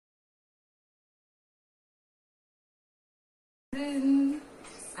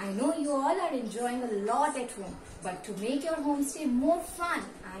I know you all are enjoying a lot at home, but to make your homestay more fun,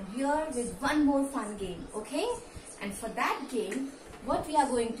 I'm here with one more fun game, okay? And for that game, what we are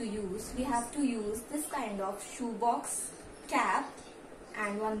going to use, we have to use this kind of shoebox cap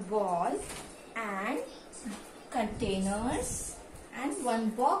and one ball and containers and one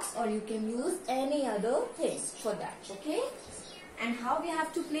box, or you can use any other thing for that, okay? And how we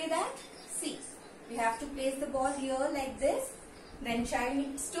have to play that? See, we have to place the ball here like this. Then child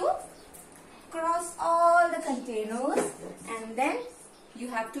needs to cross all the containers and then you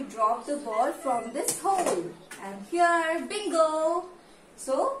have to drop the ball from this hole. And here, bingo!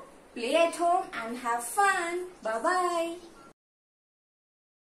 So, play at home and have fun. Bye-bye.